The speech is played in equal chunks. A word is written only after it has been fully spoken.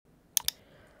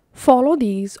Follow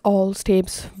these all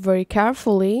steps very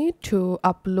carefully to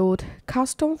upload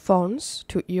custom fonts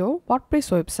to your WordPress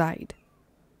website.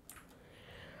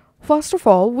 First of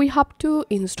all, we have to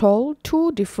install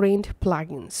two different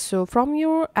plugins. So from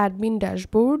your admin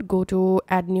dashboard, go to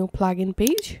add new plugin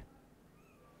page.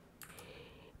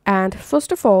 And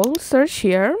first of all, search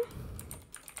here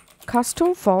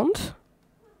custom font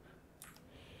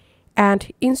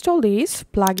and install this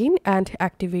plugin and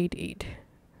activate it.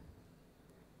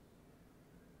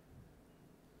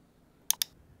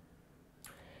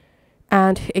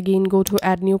 And again go to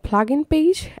add new plugin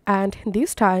page and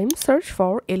this time search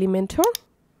for Elementor.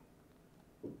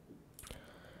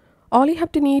 All you have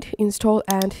to need install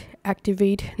and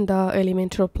activate the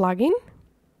Elementor plugin.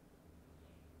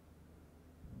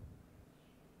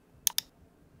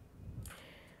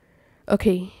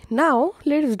 Okay, now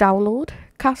let's download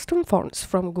custom fonts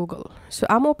from Google. So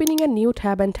I'm opening a new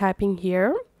tab and typing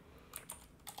here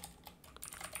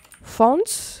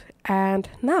fonts, and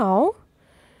now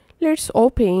let's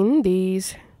open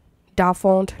this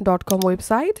dafont.com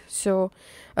website. So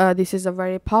this is a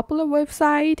very popular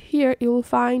website. Here you'll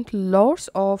find lots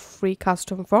of free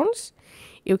custom fonts.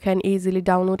 You can easily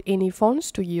download any fonts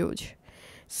to use.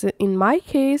 So in my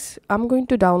case, I'm going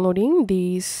to downloading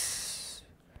this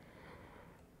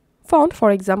font,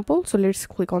 for example. So let's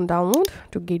click on download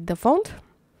to get the font.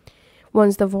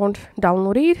 Once the font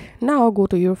downloaded, now go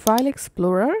to your file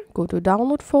explorer, go to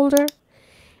download folder.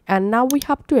 And now we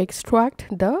have to extract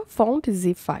the font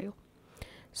zip file.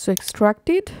 So extract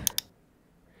it.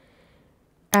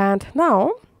 And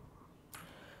now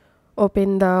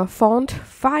open the font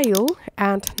file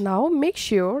and now make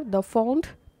sure the font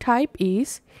type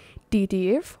is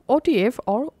TTF, OTF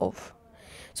or OFF.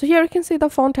 So here you can see the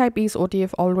font type is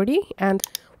OTF already. And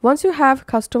once you have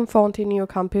custom font in your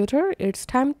computer, it's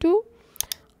time to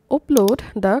upload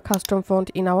the custom font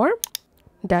in our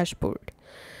dashboard.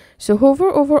 So hover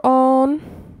over on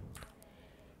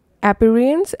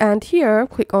appearance and here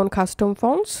click on custom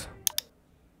fonts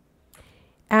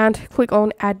and click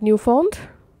on add new font,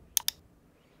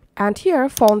 and here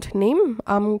font name,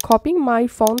 I'm copying my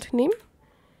font name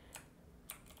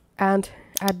and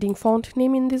adding font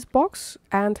name in this box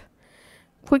and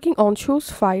clicking on choose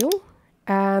file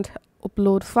and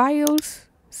upload files,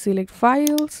 select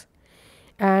files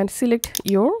and select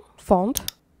your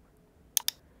font.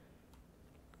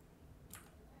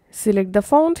 Select the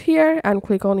font here and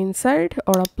click on insert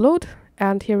or upload,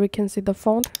 and here we can see the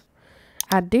font,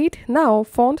 add date. Now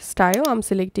font style, I'm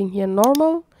selecting here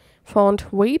normal.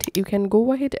 Font weight, you can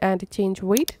go ahead and change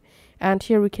weight, and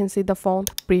here we can see the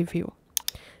font preview.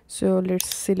 So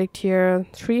let's select here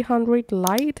 300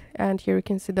 light and here you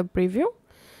can see the preview.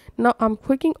 Now I'm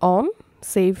clicking on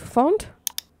save font.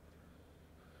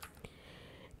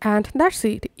 And that's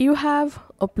it. You have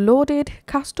uploaded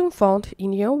custom font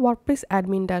in your WordPress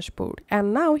admin dashboard.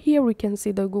 And now here we can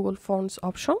see the Google Fonts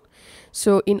option.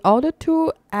 So in order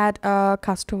to add a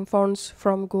custom fonts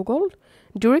from Google,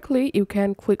 directly you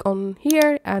can click on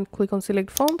here and click on select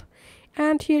font.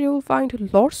 And here you will find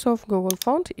lots of Google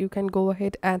font. You can go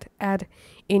ahead and add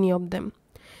any of them.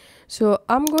 So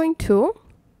I'm going to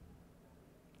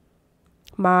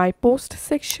my post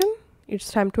section. It's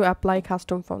time to apply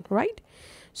custom font, right?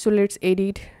 So let's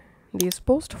edit this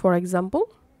post, for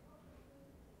example.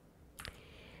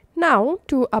 Now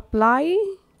to apply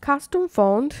custom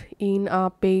font in a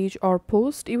page or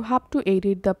post, you have to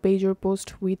edit the page or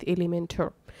post with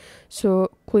Elementor. So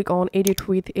click on edit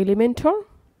with Elementor.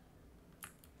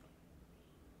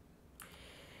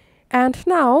 And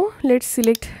now let's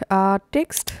select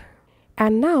text.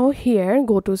 And now here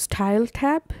go to style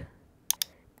tab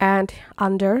and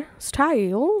under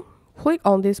style, click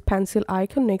on this pencil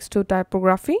icon next to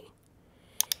typography,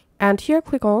 and here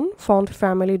click on font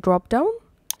family drop down,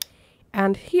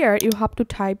 and here you have to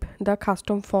type the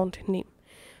custom font name.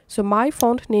 So my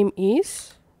font name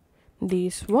is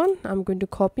this one. I'm going to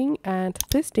copy and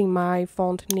pasting my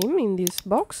font name in this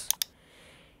box,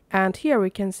 and here we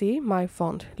can see my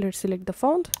font. Let's select the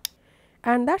font,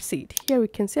 and that's it. Here we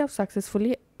can see I've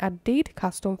successfully added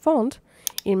custom font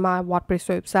in my WordPress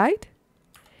website.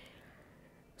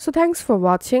 So thanks for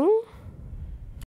watching.